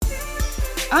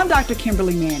I'm Dr.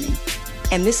 Kimberly Manning.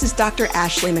 And this is Dr.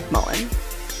 Ashley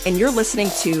McMullen. And you're listening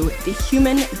to the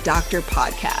Human Doctor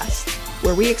Podcast,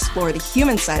 where we explore the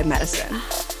human side of medicine,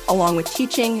 along with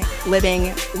teaching,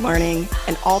 living, learning,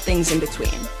 and all things in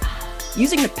between.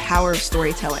 Using the power of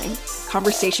storytelling,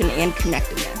 conversation, and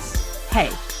connectedness.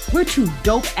 Hey, we're two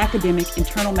dope academic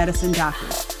internal medicine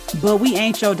doctors, but we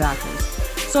ain't your doctors.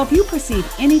 So if you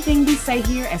perceive anything we say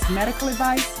here as medical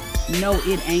advice, no,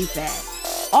 it ain't that.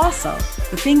 Also,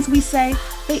 the things we say,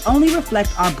 they only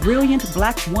reflect our brilliant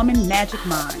Black woman magic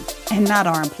mind and not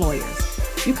our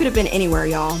employers. You could have been anywhere,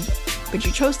 y'all, but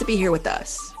you chose to be here with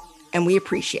us, and we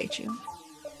appreciate you.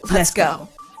 Let's go.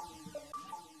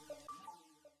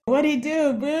 What'd he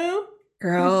do, boo?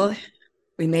 Girl,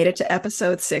 we made it to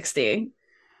episode 60.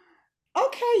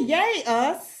 Okay, yay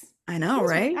us. I know,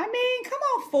 right? I mean, come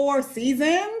on, 4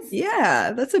 seasons.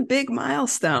 Yeah, that's a big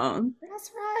milestone.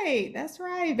 That's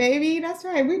right, baby. That's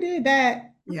right. We did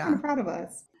that. I'm kind of proud of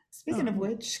us. Speaking of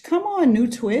which, come on, new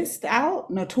twist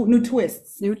out. No, new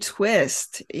twists. New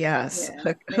twist. Yes. Yeah.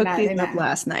 Hooked these up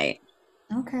last night.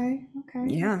 Okay.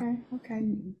 Yeah. Okay.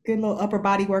 Good little upper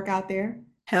body workout there.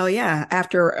 Hell yeah.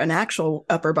 After an actual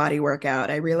upper body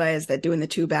workout, I realized that doing the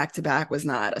 2 back-to-back was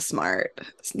not a smart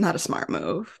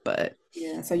move, but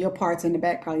yeah, so your parts in the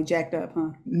back probably jacked up,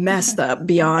 huh? Messed up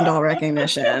beyond all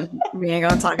recognition. We ain't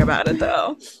gonna talk about it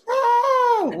though.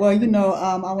 Oh, well,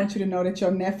 I want you to know that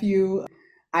your nephew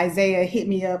Isaiah hit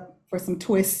me up for some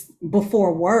twists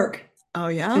before work. Oh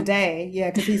yeah? Today.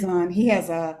 Yeah, because he has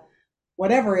a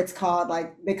whatever it's called,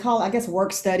 like they call it, I guess,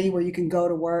 work study, where you can go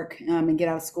to work and get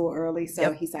out of school early.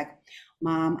 So He's like,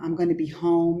 Mom, I'm going to be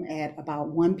home at about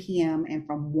 1 p.m. and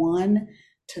from 1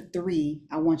 to 3,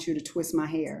 I want you to twist my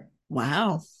hair.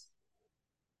 Wow.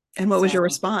 And what was your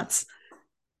response?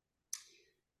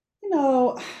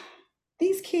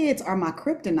 These kids are my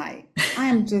kryptonite.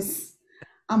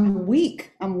 I'm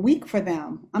weak. I'm weak for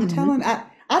them.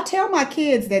 I tell my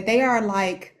kids that they are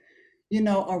like,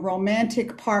 a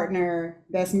romantic partner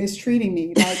that's mistreating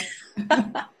me. Like,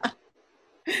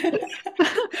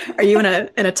 are you in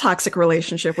a toxic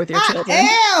relationship with your children?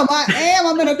 I am.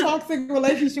 I'm in a toxic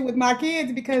relationship with my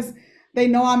kids because they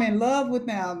know I'm in love with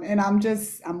them, and I'm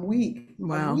weak.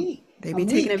 Wow. They be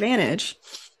taking advantage.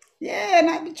 Yeah, and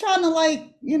I be trying to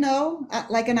and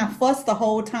I fuss the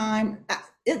whole time.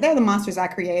 They're the monsters I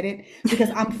created because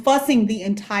I'm fussing the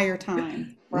entire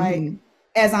time, right? Mm.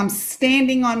 As I'm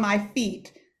standing on my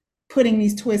feet, putting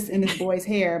these twists in this boy's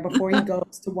hair before he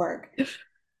goes to work.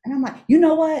 And I'm like, you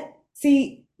know what?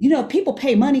 See, people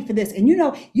pay money for this, and you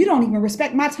don't even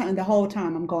respect my time. The whole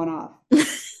time I'm going off.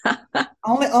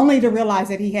 only to realize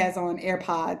that he has on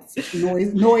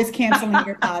AirPods, noise canceling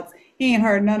AirPods. He ain't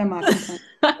heard none of my complaints.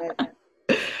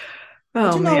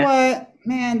 But you know what,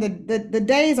 man? The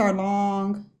days are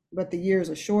long, but the years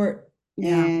are short.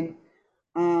 Yeah.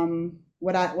 And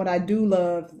what I do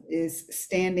love is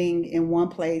standing in one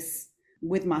place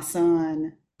with my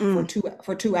son for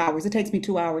 2 hours. It takes me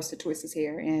 2 hours to twist his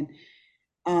hair, and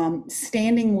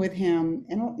standing with him,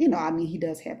 and he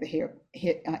does have the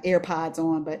AirPods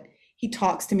on, but he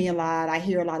talks to me a lot. I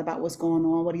hear a lot about what's going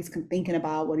on, what he's thinking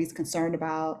about, what he's concerned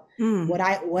about,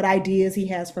 what ideas he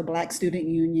has for Black Student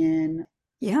Union.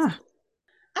 Yeah.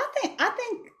 I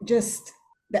think just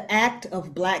the act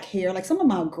of Black hair, like some of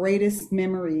my greatest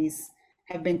memories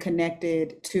have been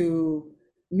connected to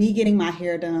me getting my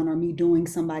hair done, or me doing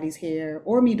somebody's hair,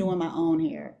 or me doing my own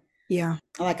hair. Yeah.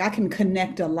 Like I can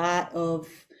connect a lot of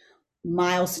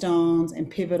milestones and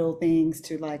pivotal things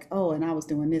to like, oh, and I was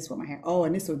doing this with my hair. Oh,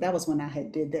 and that was when I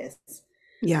had did this.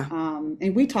 Yeah.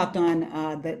 And we talked on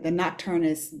the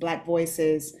Nocturnist Black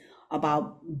Voices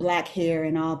about Black hair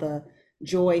and all the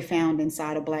joy found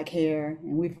inside of Black hair.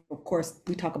 And we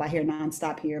talk about hair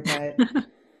nonstop here, but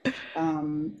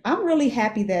I'm really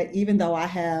happy that even though I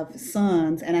have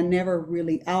sons, and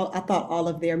I thought all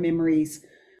of their memories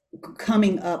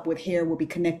coming up with hair will be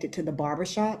connected to the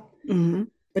barbershop. Mm-hmm.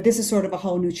 But this is sort of a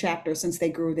whole new chapter since they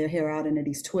grew their hair out into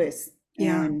these twists.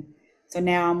 Yeah. And so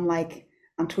now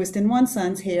I'm twisting one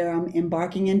son's hair. I'm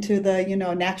embarking into the,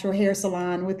 natural hair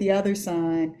salon with the other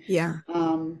son. Yeah.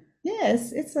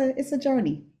 It's a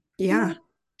journey. Yeah.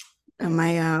 And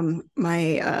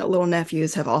my little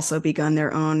nephews have also begun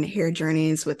their own hair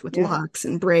journeys with locks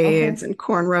and braids and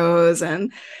cornrows,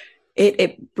 and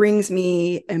it brings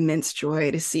me immense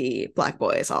joy to see Black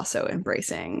boys also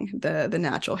embracing the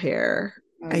natural hair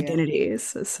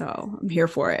identities. So I'm here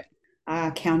for it. I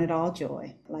count it all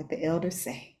joy, like the elders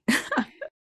say.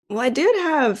 Well, I did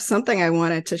have something I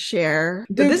wanted to share.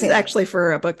 But this is actually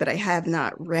for a book that I have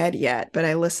not read yet, but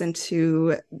I listened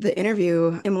to the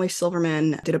interview. Emily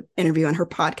Silverman did an interview on her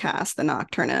podcast, The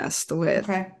Nocturnist, with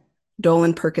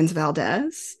Dolan Perkins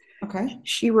Valdez. Okay.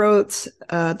 She wrote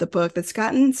the book that's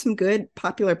gotten some good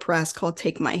popular press called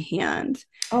Take My Hand.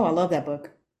 Oh, I love that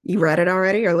book. You read it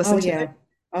already or listened to it?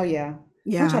 Oh, yeah.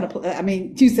 Yeah. I'm trying to I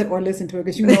mean, you said or listen to it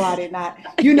because you know I did not.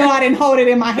 You know I didn't hold it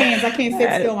in my hands. I can't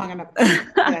sit still long enough.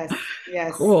 Yes,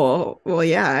 yes. Cool. Well,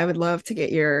 yeah, I would love to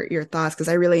get your thoughts because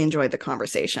I really enjoyed the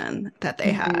conversation that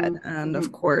they had. And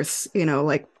of course, you know,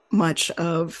 like much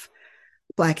of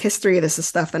Black history, this is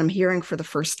stuff that I'm hearing for the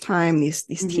first time. These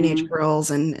teenage girls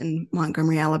in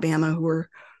Montgomery, Alabama, who were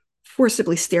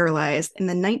forcibly sterilized in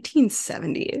the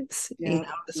 1970s. You know,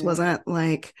 this wasn't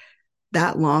like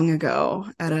that long ago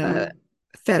at a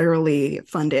federally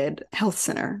funded health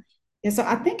center. Yeah, so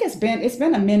I think it's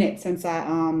been a minute since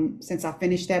I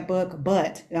finished that book,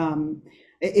 but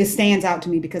it stands out to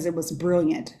me because it was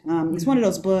brilliant. It's one of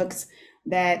those books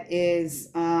that is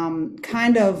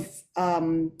kind of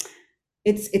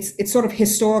it's sort of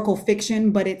historical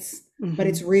fiction, but it's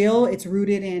real. It's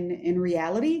rooted in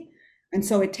reality. And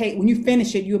so when you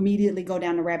finish it, you immediately go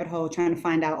down the rabbit hole trying to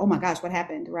find out, oh my gosh, what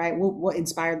happened, right? What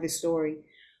inspired this story?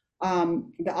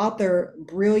 The author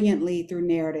brilliantly through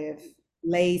narrative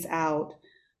lays out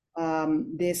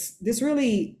this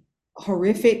really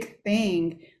horrific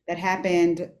thing that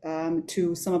happened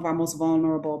to some of our most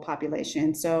vulnerable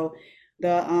population. So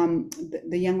the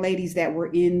young ladies that were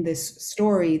in this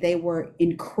story, they were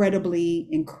incredibly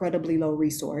low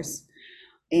resource,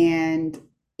 and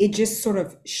it just sort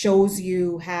of shows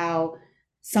you how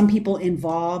some people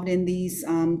involved in these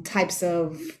types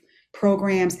of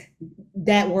programs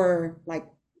that were like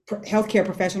healthcare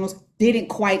professionals didn't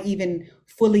quite even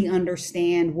fully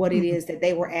understand what it is that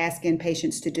they were asking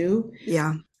patients to do.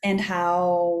 Yeah. And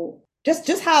how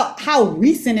how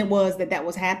recent it was that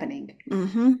was happening.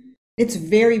 It's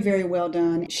very, very well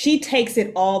done. She takes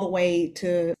it all the way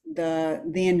to the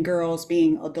then girls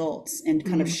being adults and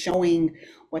kind of showing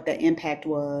what the impact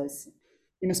was.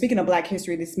 You know, speaking of Black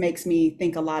history, this makes me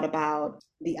think a lot about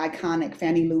the iconic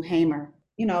Fannie Lou Hamer.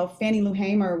 You know, Fannie Lou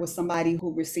Hamer was somebody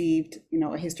who received, you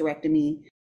know, a hysterectomy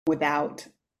without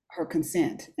her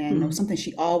consent. And it was something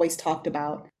she always talked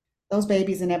about. Those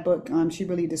babies in that book, she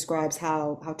really describes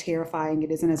how terrifying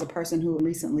it is. And as a person who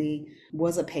recently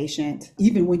was a patient,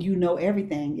 even when you know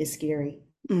everything is scary.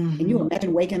 And you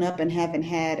imagine waking up and having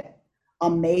had a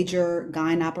major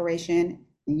gyne operation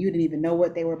and you didn't even know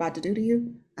what they were about to do to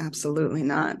you? Absolutely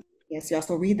not. Yes, y'all.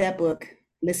 So read that book.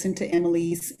 Listen to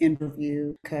Emily's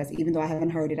interview, because even though I haven't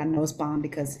heard it, I know it's bomb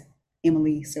because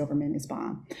Emily Silverman is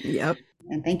bomb. Yep.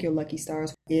 And thank your lucky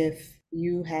stars if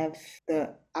you have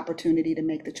the opportunity to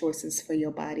make the choices for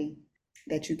your body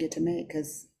that you get to make,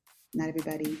 because not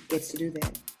everybody gets to do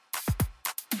that.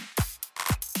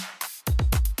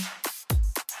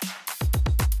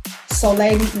 So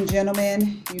ladies and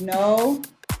gentlemen, you know,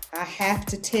 I have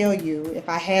to tell you, if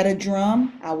I had a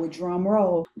drum, I would drum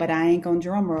roll, but I ain't gonna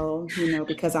drum roll, you know,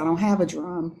 because I don't have a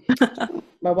drum.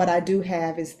 But what I do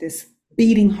have is this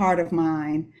beating heart of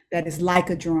mine that is like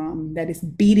a drum, that is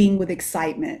beating with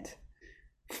excitement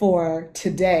for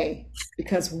today.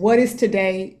 Because what is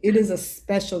today? It is a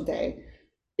special day.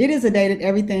 It is a day that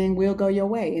everything will go your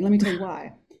way. And let me tell you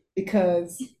why.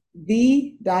 Because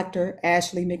the Dr.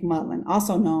 Ashley McMullen,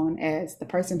 also known as the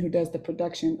person who does the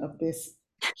production of this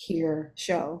here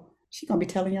show, she's gonna be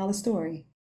telling y'all a story.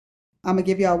 I'm gonna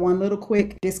give y'all one little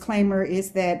quick disclaimer,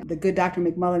 is that the good Dr.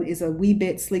 McMullen is a wee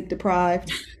bit sleep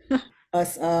deprived.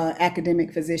 Us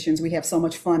academic physicians, we have so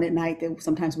much fun at night that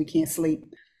sometimes we can't sleep.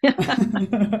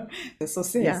 So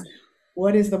sis,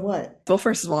 what is the what? Well,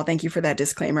 first of all, thank you for that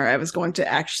disclaimer. I was going to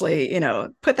actually,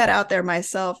 put that out there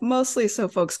myself, mostly so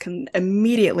folks can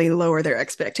immediately lower their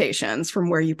expectations from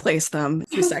where you placed them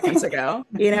 2 seconds ago.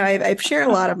 I've shared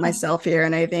a lot of myself here,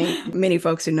 and I think many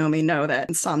folks who know me know that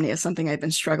insomnia is something I've been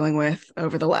struggling with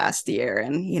over the last year.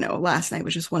 And, last night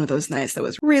was just one of those nights that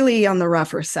was really on the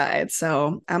rougher side.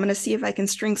 So I'm going to see if I can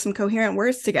string some coherent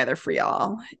words together for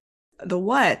y'all. The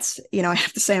what, I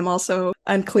have to say I'm also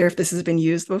unclear if this has been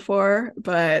used before,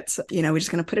 but, we're just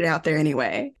going to put it out there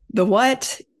anyway. The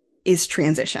what is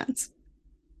transitions.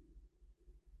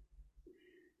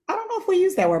 I don't know if we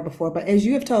used that word before, but as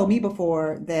you have told me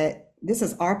before, that this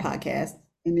is our podcast,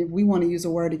 and if we want to use a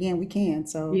word again, we can.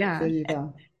 So there you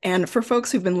go. And for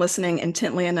folks who've been listening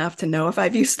intently enough to know if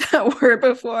I've used that word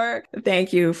before,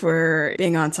 thank you for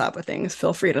being on top of things.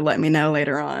 Feel free to let me know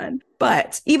later on.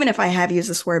 But even if I have used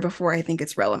this word before, I think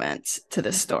it's relevant to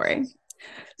this story.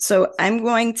 So I'm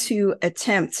going to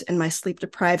attempt in my sleep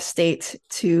deprived state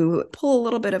to pull a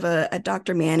little bit of a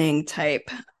Dr. Manning type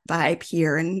vibe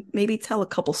here and maybe tell a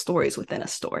couple stories within a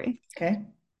story. Okay.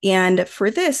 And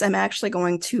for this, I'm actually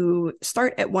going to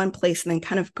start at one place and then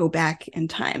kind of go back in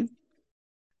time.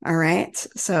 All right.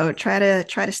 So try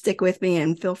to stick with me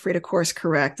and feel free to course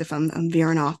correct if I'm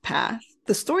veering off path.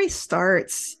 The story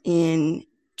starts in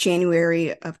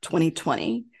January of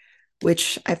 2020,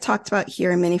 which I've talked about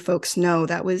here, and many folks know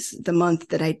that was the month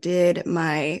that I did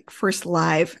my first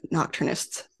live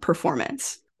Nocturnist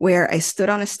performance, where I stood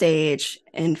on a stage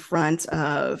in front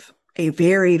of a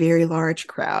very, very large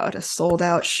crowd, a sold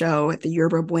out show at the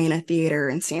Yerba Buena Theater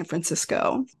in San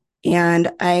Francisco.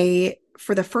 And I,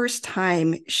 for the first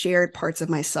time, shared parts of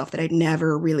myself that I'd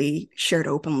never really shared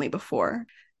openly before.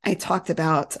 I talked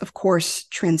about, of course,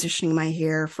 transitioning my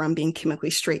hair from being chemically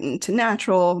straightened to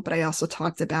natural, but I also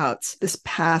talked about this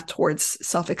path towards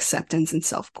self-acceptance and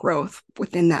self-growth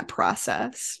within that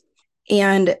process.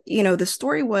 And, the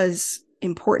story was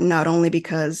important not only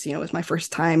because, it was my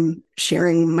first time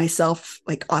sharing myself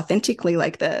like authentically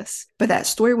like this, but that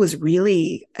story was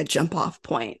really a jump off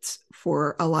point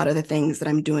for a lot of the things that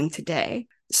I'm doing today.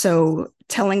 So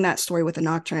telling that story with a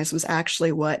Nocturnist was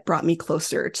actually what brought me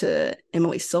closer to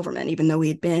Emily Silverman, even though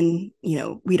we'd been,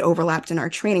 we'd overlapped in our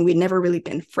training. We'd never really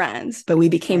been friends, but we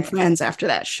became friends after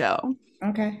that show.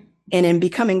 Okay. And in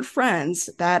becoming friends,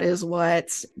 that is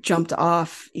what jumped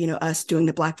off, us doing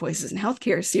the Black Voices in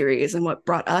Healthcare series and what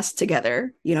brought us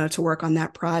together, to work on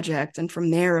that project. And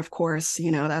from there, of course,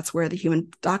 that's where the Human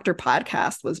Doctor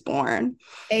podcast was born.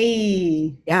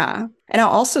 Hey. Yeah. And I'll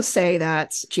also say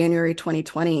that January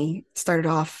 2020 started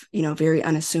off, very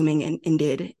unassuming and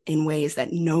ended in ways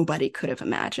that nobody could have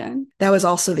imagined. That was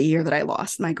also the year that I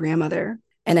lost my grandmother.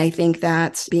 And I think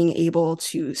that being able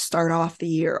to start off the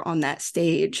year on that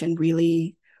stage and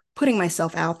really putting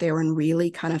myself out there and really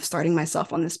kind of starting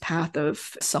myself on this path of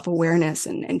self-awareness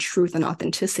and truth and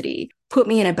authenticity put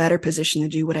me in a better position to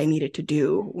do what I needed to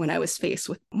do when I was faced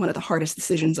with one of the hardest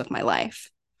decisions of my life.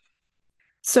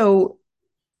 So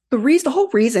the whole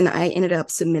reason I ended up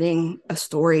submitting a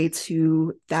story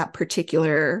to that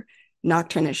particular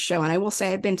Nocturnist show, and I will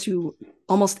say I've been to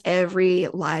almost every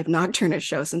live Nocturnist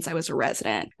show since I was a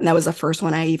resident, and that was the first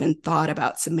one I even thought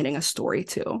about submitting a story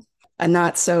to. A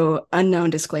not so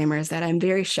unknown disclaimer is that I'm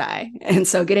very shy, and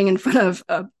so getting in front of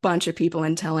a bunch of people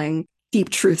and telling deep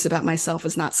truths about myself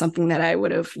is not something that I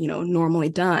would have, normally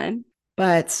done.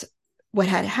 But what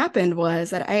had happened was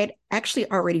that I had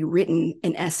actually already written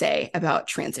an essay about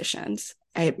transitions.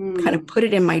 I kind of put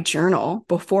it in my journal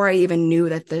before I even knew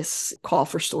that this call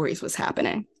for stories was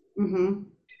happening. Mm-hmm.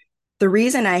 The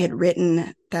reason I had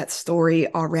written that story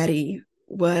already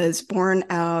was born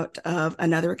out of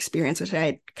another experience, which I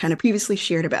had kind of previously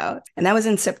shared about. And that was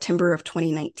in September of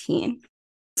 2019.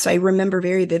 So I remember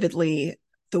very vividly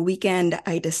the weekend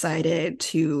I decided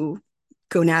to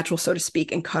go natural, so to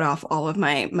speak, and cut off all of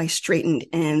my straightened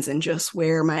ends and just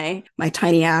wear my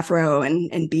tiny afro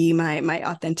and be my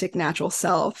authentic natural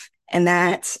self. And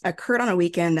that occurred on a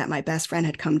weekend that my best friend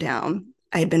had come down.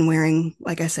 I had been wearing,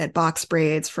 like I said, box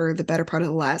braids for the better part of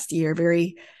the last year,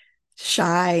 very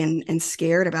shy and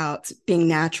scared about being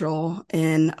natural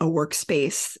in a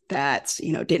workspace that,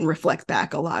 didn't reflect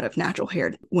back a lot of natural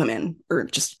haired women or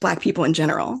just Black people in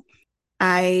general.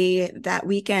 I, that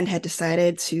weekend, had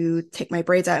decided to take my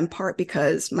braids out in part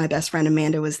because my best friend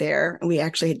Amanda was there. And we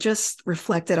actually had just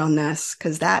reflected on this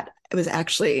because that was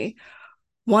actually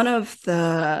one of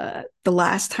the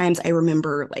last times I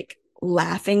remember like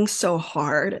laughing so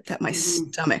hard that my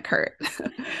stomach hurt.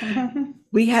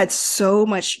 We had so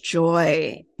much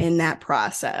joy in that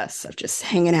process of just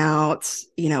hanging out,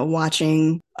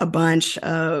 watching a bunch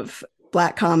of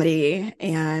Black comedy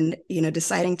and,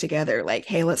 deciding together like,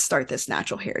 hey, let's start this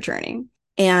natural hair journey.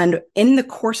 And in the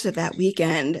course of that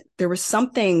weekend, there was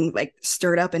something like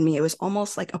stirred up in me. It was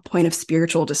almost like a point of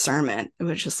spiritual discernment. It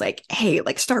was just like, hey,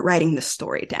 like start writing this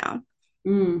story down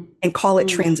and call it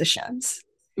Transitions.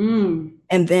 And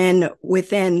then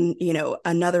within,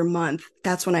 another month,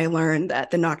 that's when I learned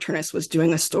that the Nocturnist was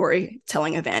doing a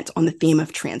storytelling event on the theme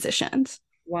of transitions.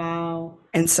 Wow.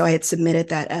 And so I had submitted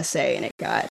that essay and it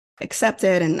got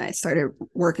accepted and I started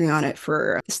working on it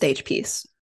for a stage piece.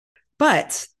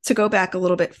 But to go back a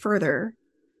little bit further,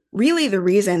 really the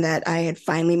reason that I had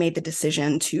finally made the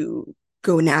decision to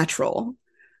go natural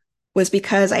was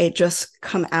because I had just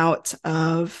come out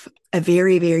of a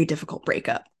very, very difficult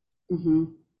breakup.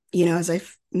 As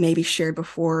I've maybe shared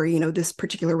before, this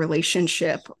particular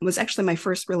relationship was actually my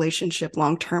first relationship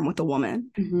long-term with a woman.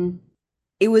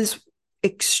 It was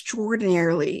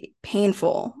extraordinarily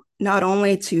painful, not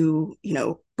only to,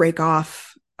 break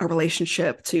off a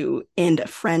relationship, to end a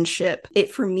friendship,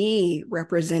 it for me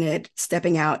represented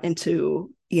stepping out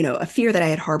into, a fear that I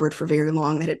had harbored for very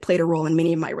long that had played a role in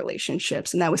many of my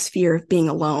relationships. And that was fear of being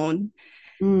alone,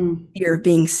 fear of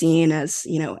being seen as,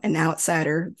 an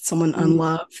outsider, someone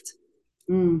unloved.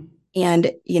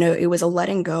 And, it was a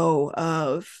letting go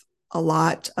of a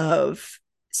lot of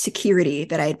security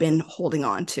that I had been holding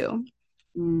on to.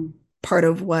 Part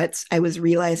of what I was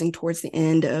realizing towards the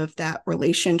end of that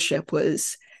relationship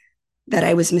was that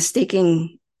I was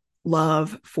mistaking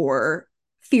love for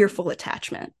fearful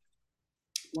attachment.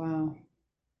 Wow.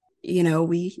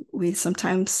 We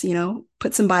sometimes,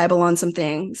 put some Bible on some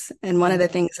things. And one of the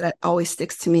things that always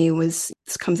sticks to me was,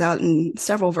 this comes out in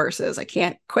several verses. I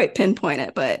can't quite pinpoint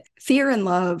it, but fear and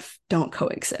love don't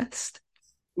coexist.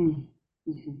 I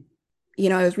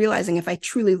was realizing if I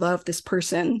truly love this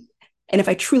person, and if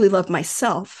I truly love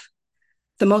myself,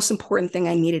 the most important thing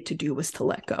I needed to do was to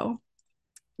let go.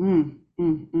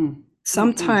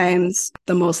 Sometimes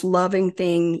the most loving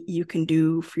thing you can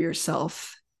do for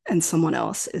yourself and someone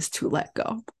else is to let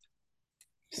go.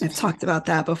 I've talked about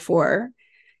that before.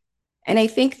 And I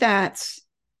think that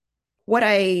what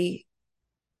I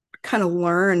kind of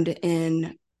learned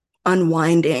in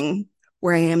unwinding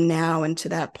where I am now, and to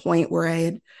that point where I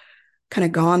had kind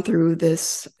of gone through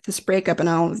this breakup, and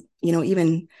I'll,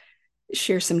 even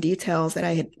share some details that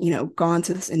I had, gone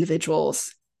to this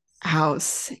individual's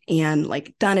house and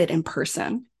like done it in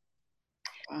person.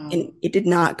 Wow. And it did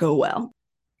not go well.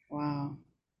 Wow.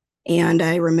 And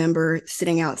I remember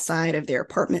sitting outside of their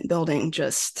apartment building,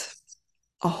 just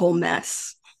a whole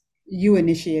mess. You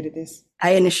initiated this?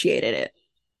 I initiated it.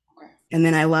 Okay. And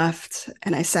then I left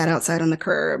and I sat outside on the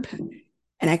curb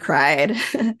and I cried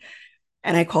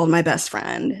and I called my best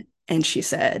friend and she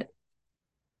said,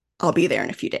 I'll be there in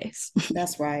a few days.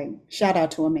 That's right. Shout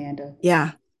out to Amanda.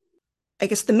 Yeah. I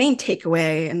guess the main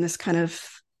takeaway in this kind of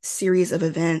series of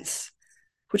events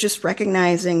was just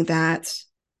recognizing that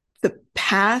the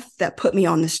path that put me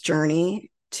on this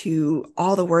journey to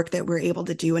all the work that we're able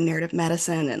to do in narrative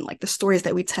medicine, and like the stories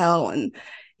that we tell, and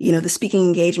the speaking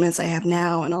engagements I have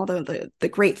now, and all the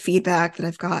great feedback that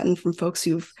I've gotten from folks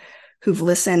who've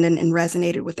listened and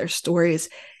resonated with their stories,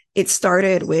 it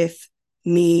started with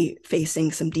me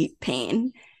facing some deep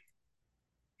pain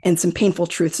and some painful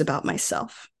truths about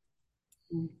myself.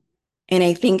 And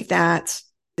I think that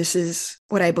this is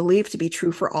what I believe to be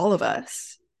true for all of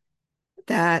us,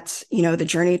 that, the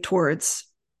journey towards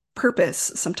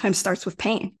purpose sometimes starts with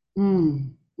pain.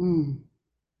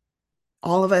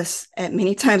 All of us at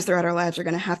many times throughout our lives are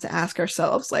going to have to ask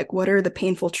ourselves, like, what are the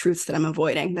painful truths that I'm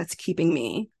avoiding that's keeping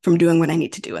me from doing what I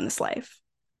need to do in this life?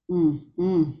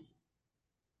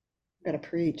 Gotta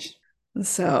preach.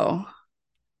 So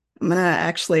I'm going to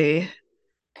actually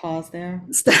pause there.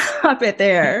 Stop it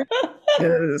there.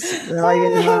 Getting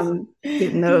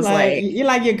those you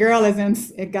like your girl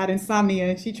got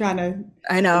insomnia. She trying to.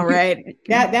 I know, right?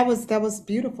 That was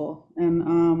beautiful,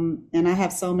 and I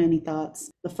have so many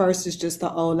thoughts. The first is just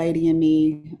the old lady in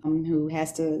me who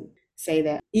has to say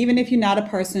that even if you're not a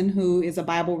person who is a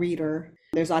Bible reader,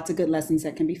 there's lots of good lessons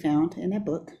that can be found in that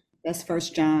book. That's 1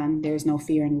 John. There's no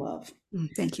fear in love.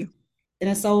 Thank you. And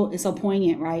it's so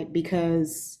poignant, right?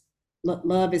 Because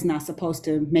love is not supposed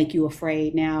to make you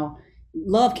afraid. Now,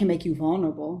 love can make you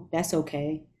vulnerable. That's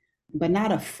okay. But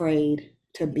not afraid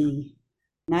to be,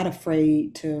 not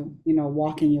afraid to,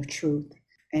 walk in your truth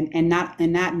and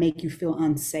not make you feel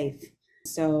unsafe.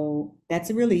 So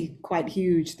that's really quite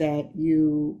huge that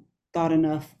you thought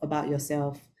enough about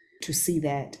yourself to see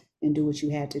that and do what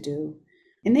you had to do.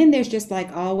 And then there's just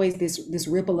like always this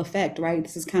ripple effect, right?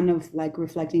 This is kind of like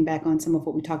reflecting back on some of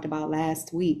what we talked about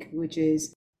last week, which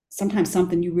is sometimes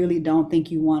something you really don't think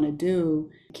you want to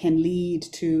do can lead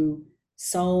to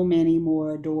so many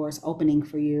more doors opening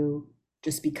for you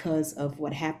just because of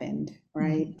what happened,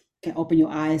 right? Mm-hmm. Can open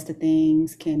your eyes to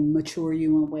things, can mature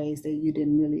you in ways that you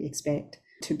didn't really expect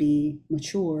to be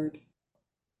matured.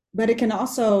 But it can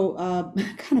also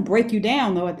kind of break you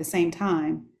down, though, at the same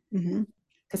time. Mm-hmm.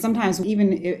 Because sometimes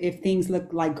even if things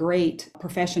look like great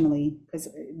professionally, because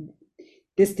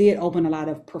this did open a lot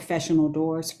of professional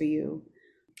doors for you.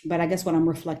 But I guess what I'm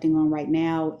reflecting on right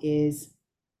now is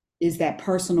that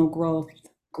personal growth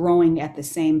growing at the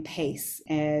same pace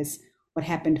as what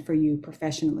happened for you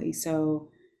professionally. So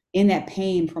in that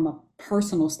pain from a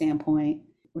personal standpoint,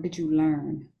 what did you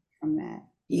learn from that?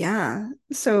 Yeah.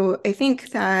 So I think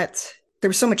that there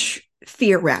was so much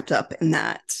fear wrapped up in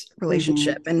that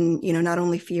relationship. Mm-hmm. And, not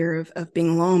only fear of being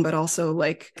alone, but also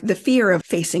like the fear of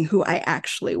facing who I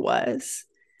actually was.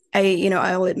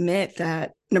 I'll admit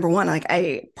that number one, like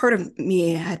part of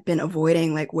me had been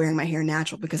avoiding like wearing my hair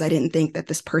natural because I didn't think that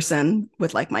this person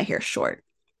would like my hair short.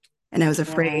 And I was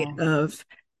afraid Wow. of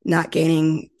not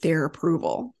gaining their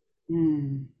approval.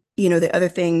 Mm. The other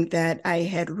thing that I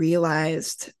had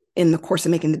realized in the course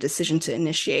of making the decision to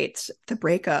initiate the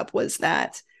breakup was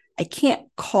that I can't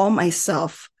call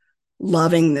myself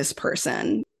loving this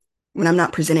person when I'm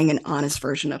not presenting an honest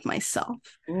version of myself.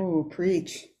 Ooh,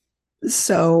 preach.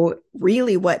 So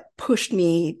really what pushed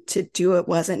me to do it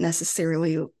wasn't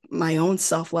necessarily my own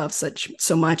self-love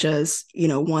so much as,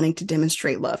 wanting to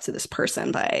demonstrate love to this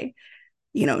person by,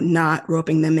 not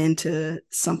roping them into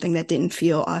something that didn't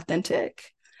feel authentic.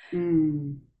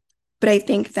 Mm. But I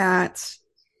think that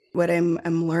what I'm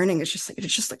learning is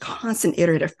it's just a constant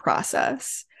iterative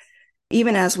process.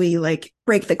 Even as we like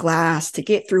break the glass to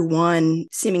get through one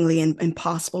seemingly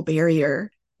impossible barrier,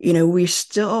 we're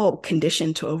still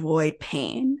conditioned to avoid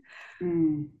pain.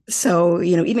 Mm. So,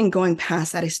 even going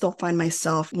past that, I still find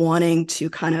myself wanting to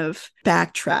kind of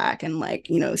backtrack and like,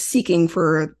 seeking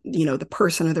for, the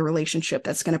person or the relationship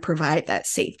that's going to provide that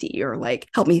safety or like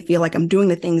help me feel like I'm doing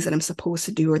the things that I'm supposed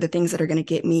to do or the things that are going to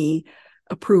get me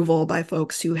approval by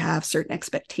folks who have certain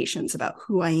expectations about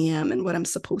who I am and what I'm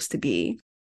supposed to be.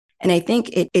 And I think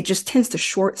it just tends to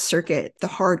short circuit the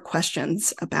hard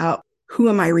questions about who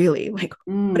am I really? Like,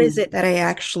 what is Mm. it that I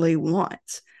actually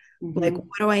want? Like, what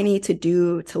Mm-hmm. do I need to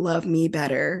do to love me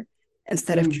better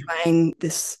instead of Mm. trying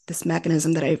this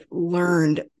mechanism that I've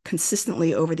learned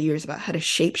consistently over the years about how to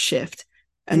shape shift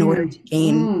in order Mm. to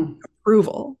gain Mm.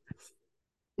 approval.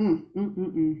 Mm. Mm.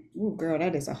 Mm. Mm. Ooh, girl,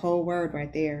 that is a whole word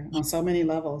right there on so many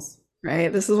levels.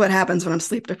 Right? This is what happens when I'm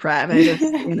sleep deprived. I just,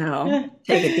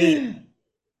 take it deep.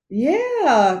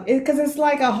 Yeah, because it's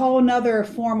like a whole nother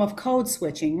form of code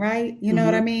switching, right? You know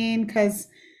what I Hmm. mean? Because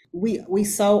we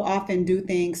so often do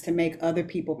things to make other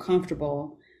people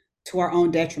comfortable to our own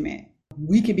detriment.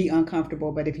 We could be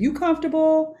uncomfortable, but if you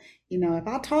comfortable, if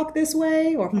I talk this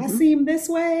way or if I Hmm. seem this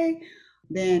way,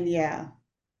 then yeah.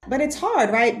 But it's hard,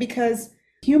 right? Because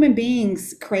human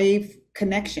beings crave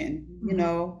connection, Hmm.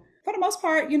 For the most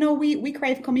part, we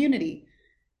crave community.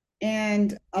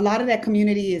 And a lot of that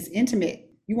community is intimate.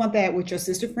 You want that with your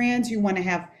sister friends. You want to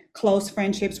have close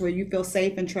friendships where you feel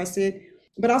safe and trusted.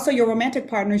 But also your romantic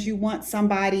partners, you want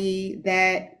somebody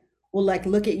that will like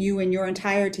look at you in your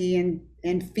entirety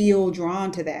and feel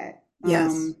drawn to that.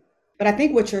 Yes. But I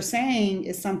think what you're saying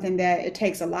is something that it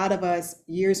takes a lot of us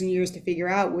years and years to figure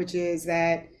out, which is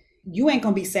that you ain't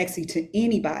gonna be sexy to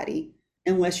anybody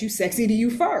unless you sexy to you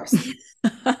first.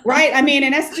 Right? I mean,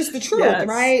 and that's just the truth, Yes.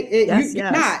 right? Yes. You're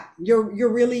Yes. not.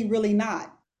 You're really, really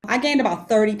not. I gained about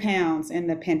 30 pounds in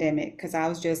the pandemic because I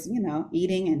was just,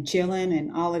 eating and chilling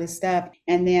and all of this stuff.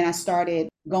 And then I started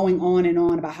going on and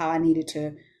on about how I needed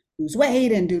to lose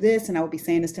weight and do this. And I would be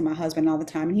saying this to my husband all the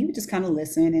time. And he would just kind of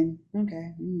listen and,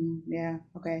 okay, yeah,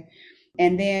 okay.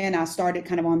 And then I started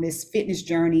kind of on this fitness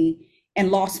journey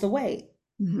and lost the weight.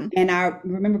 Hmm. And I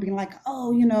remember being like,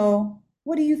 oh,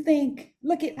 what do you think?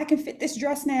 Look at, I can fit this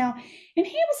dress now. And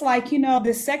he was like, the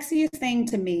sexiest thing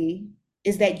to me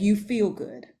is that you feel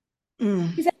good.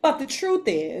 Mm. He said, but the truth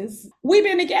is, we've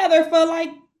been together for like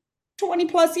 20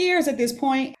 plus years at this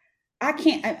point. I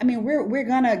can't, I mean, we're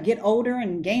gonna get older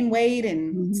and gain weight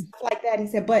and Mhm. stuff like that. He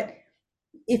said, but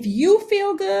if you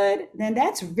feel good, then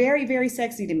that's very, very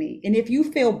sexy to me. And if you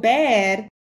feel bad,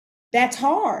 that's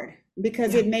hard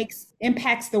because Yeah. it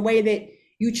impacts the way that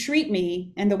you treat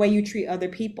me and the way you treat other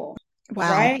people. Wow.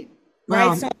 Right? Right.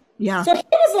 Wow. So Yeah. so he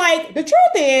was like, the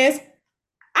truth is,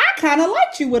 I kind of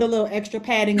liked you with a little extra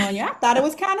padding on you. I thought it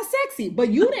was kind of sexy, but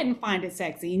you didn't find it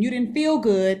sexy and you didn't feel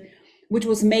good, which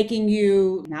was making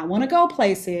you not want to go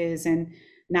places and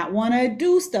not want to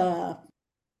do stuff.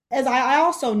 As I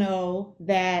also know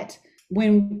that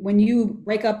when you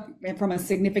break up from a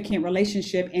significant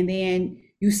relationship and then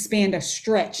you spend a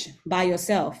stretch by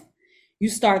yourself, you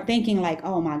start thinking like,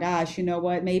 oh my gosh, you know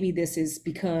what? Maybe this is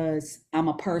because I'm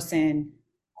a person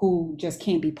who just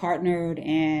can't be partnered,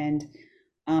 and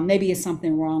maybe it's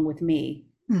something wrong with me.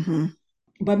 Hmm.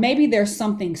 But maybe there's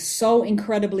something so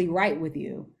incredibly right with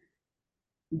you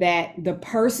that the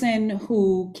person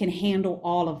who can handle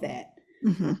all of that,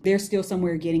 Hmm. they're still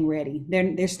somewhere getting ready.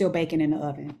 They're still baking in the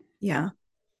oven. Yeah.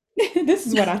 This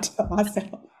is what I tell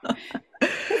myself.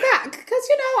 Because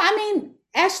I mean,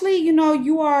 Ashley,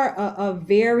 you are a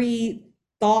very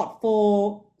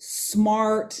thoughtful,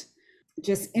 smart,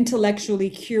 just intellectually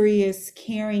curious,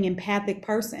 caring, empathic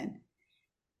person.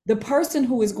 The person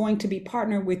who is going to be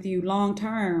partnered with you long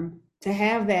term to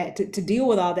have that, to deal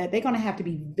with all that, they're going to have to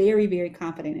be very, very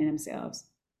confident in themselves.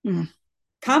 Mm.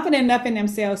 confident enough in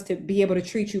themselves to be able to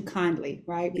treat you kindly,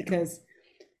 right? Yeah. Because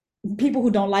people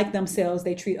who don't like themselves,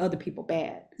 they treat other people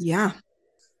bad. Yeah.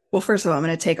 Well, first of all, I'm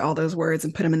going to take all those words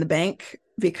and put them in the bank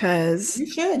because You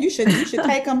should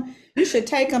take them. You should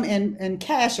take them and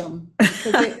cash them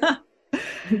because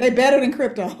they better than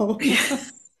crypto.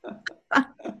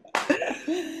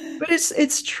 but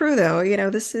it's true though.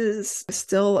 This is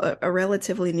still a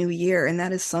relatively new year, and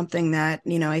that is something that,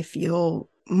 I feel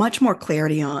much more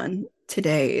clarity on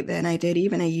today than I did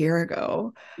even a year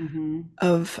ago, Mm-hmm.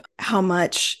 of how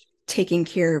much taking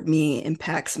care of me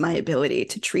impacts my ability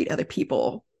to treat other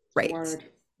people right.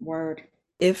 Word.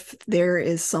 If there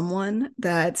is someone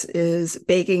that is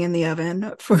baking in the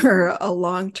oven for a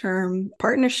long-term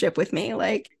partnership with me,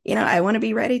 I want to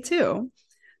be ready too.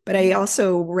 But I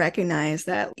also recognize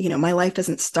that, my life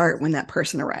doesn't start when that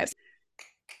person arrives.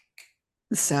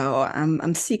 So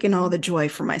I'm seeking all the joy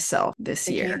for myself this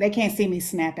year. They can't see me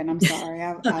snapping. I'm sorry.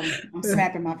 I'm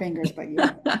snapping my fingers, but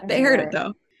yeah. They heard it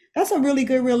though. That's a really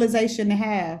good realization to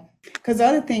have. Because the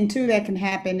other thing too that can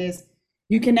happen is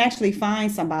you can actually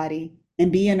find somebody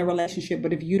and be in a relationship,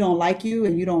 but if you don't like you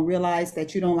and you don't realize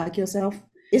that you don't like yourself,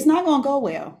 it's not going to go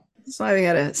well. That's why we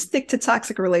got to stick to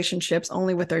toxic relationships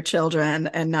only with our children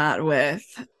and not with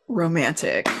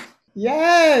romantic.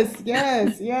 Yes.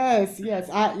 I see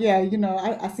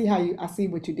I see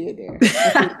what you did there.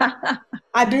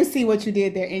 I do see what you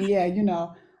did there. And yeah,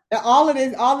 all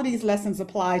of these lessons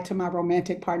apply to my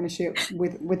romantic partnership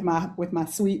with my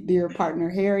sweet dear partner,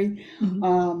 Harry.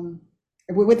 Mm-hmm.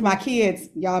 With my kids,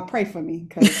 y'all pray for me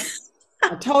because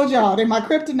I told y'all they're my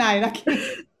kryptonite. I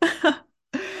can't.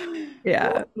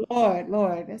 Yeah.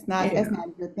 Lord, that's not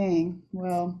a good thing.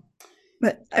 Well,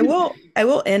 but I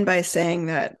will end by saying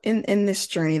that in this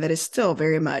journey that is still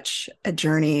very much a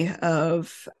journey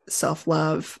of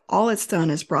self-love, all it's done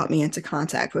is brought me into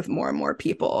contact with more and more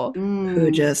people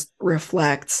who just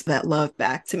reflect that love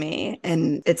back to me.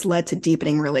 And it's led to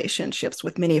deepening relationships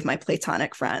with many of my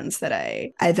platonic friends that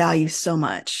I value so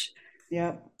much.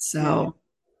 Yep. So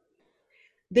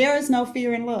there is no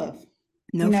fear in love.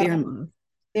 No fear in love.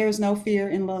 There is no fear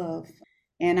in love.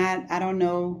 And I don't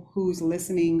know who's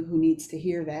listening who needs to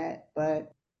hear that,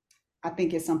 but I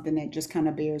think it's something that just kind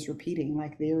of bears repeating.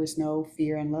 Like, there is no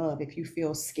fear in love. If you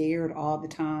feel scared all the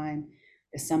time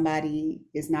that somebody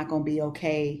is not going to be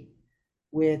okay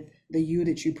with the you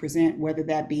that you present, whether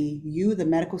that be you, the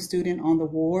medical student on the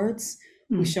wards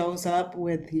who shows up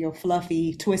with your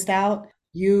fluffy twist out,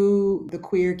 you, the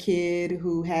queer kid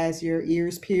who has your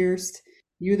ears pierced,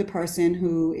 you, the person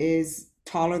who is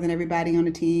taller than everybody on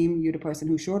the team, you, the person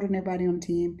who's shorter than everybody on the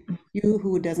team, you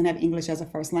who doesn't have English as a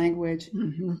first language,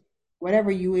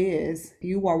 whatever you is,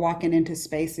 you are walking into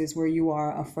spaces where you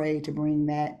are afraid to bring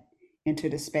that into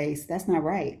the space. That's not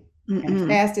right. And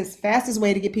the fastest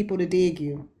way to get people to dig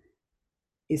you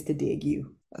is to dig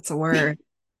you. That's a word.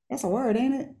 That's a word,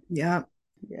 ain't it? Yeah.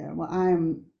 Yeah. Well, I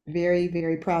am very,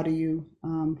 very proud of you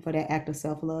for that act of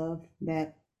self-love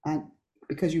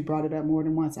because you brought it up more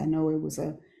than once. I know it was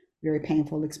a very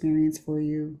painful experience for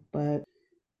you, but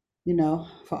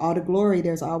for all the glory,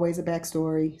 there's always a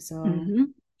backstory. So,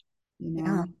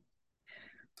 Yeah.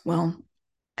 Well,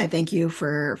 I thank you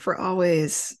for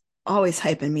always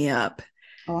hyping me up.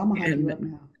 Oh, I'm gonna hype you up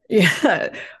now. Yeah.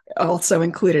 Also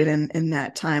included in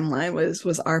that timeline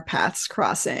was our paths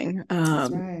crossing.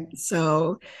 That's right.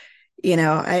 So,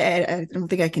 I don't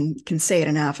think I can say it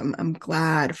enough. I'm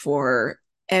glad for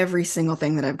every single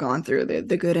thing that I've gone through,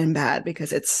 the good and bad,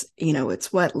 because it's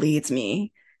what leads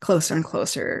me closer and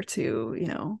closer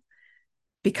to,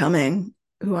 becoming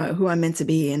who I'm meant to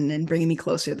be and bringing me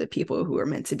closer to the people who are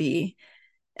meant to be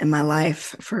in my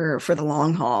life for the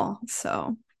long haul.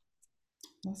 So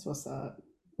that's what's up.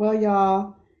 Well,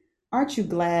 y'all, aren't you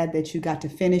glad that you got to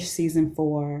finish season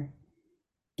 4,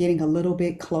 getting a little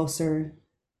bit closer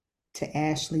to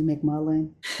Ashley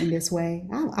McMullen in this way?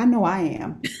 I know I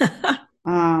am.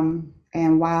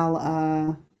 And while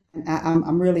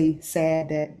I'm really sad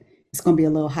that it's going to be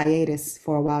a little hiatus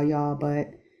for a while, y'all,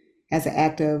 but as an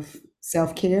act of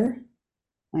self-care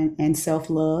and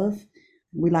self-love,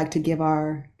 we like to give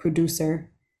our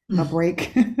producer a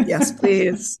break. Yes,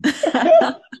 please.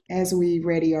 As we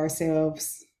ready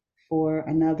ourselves for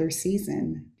another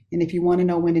season. And if you want to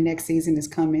know when the next season is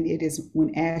coming, it is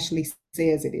when Ashley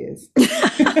says it is.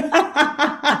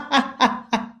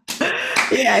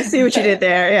 Yeah, I see what you did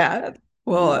there. Yeah.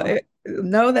 Well,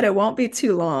 know that it won't be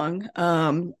too long.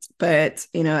 But,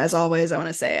 as always, I want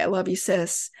to say I love you,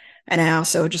 sis. And I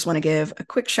also just want to give a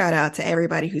quick shout out to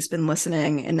everybody who's been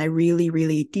listening. And I really,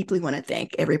 really deeply want to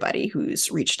thank everybody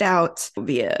who's reached out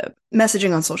via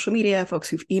messaging on social media, folks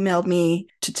who've emailed me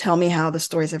to tell me how the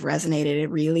stories have resonated.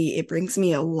 It brings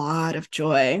me a lot of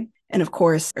joy. And of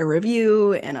course, a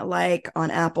review and a like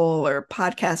on Apple or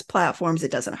podcast platforms,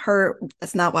 it doesn't hurt.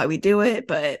 That's not why we do it,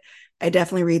 but I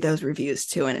definitely read those reviews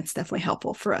too. And it's definitely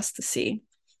helpful for us to see.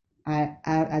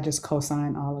 I just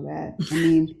co-sign all of that. I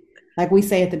mean, like we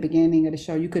say at the beginning of the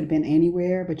show, you could have been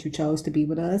anywhere, but you chose to be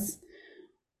with us.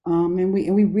 And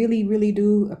we really, really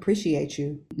do appreciate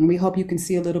you. And we hope you can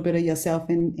see a little bit of yourself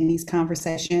in these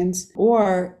conversations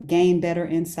or gain better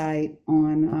insight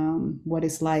on what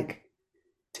it's like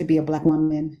to be a Black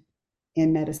woman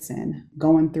in medicine,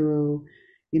 going through,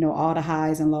 all the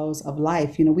highs and lows of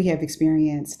life. We have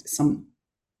experienced some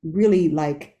really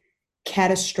like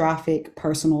catastrophic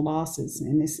personal losses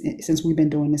in this since we've been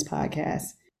doing this podcast.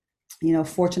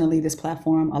 Fortunately, this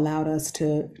platform allowed us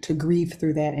to grieve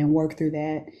through that and work through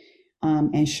that,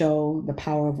 and show the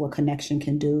power of what connection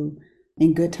can do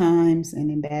in good times and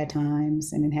in bad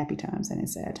times and in happy times and in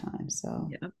sad times. So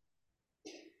yeah.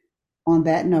 On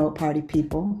that note, party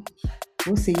people,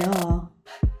 we'll see y'all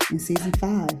in season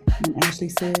 5 when Ashley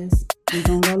says we're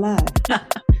gonna go live.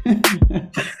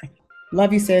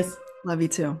 Love you, sis. Love you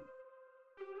too.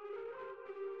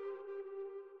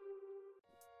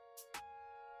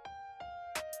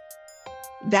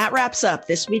 That wraps up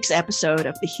this week's episode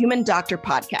of the Human Doctor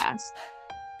Podcast.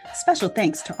 Special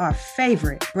thanks to our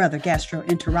favorite brother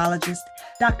gastroenterologist,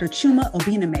 Dr. Chuma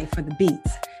Obiname, for the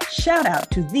beats. Shout out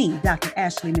to the Dr.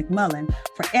 Ashley McMullen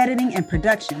for editing and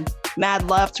production. Mad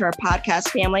love to our podcast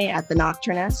family at The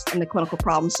Nocturnist and the Clinical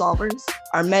Problem Solvers,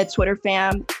 our Med Twitter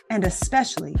fam. And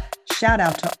especially shout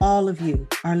out to all of you,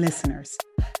 our listeners.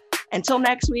 Until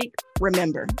next week,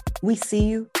 remember, we see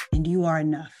you and you are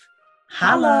enough.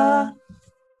 Holla!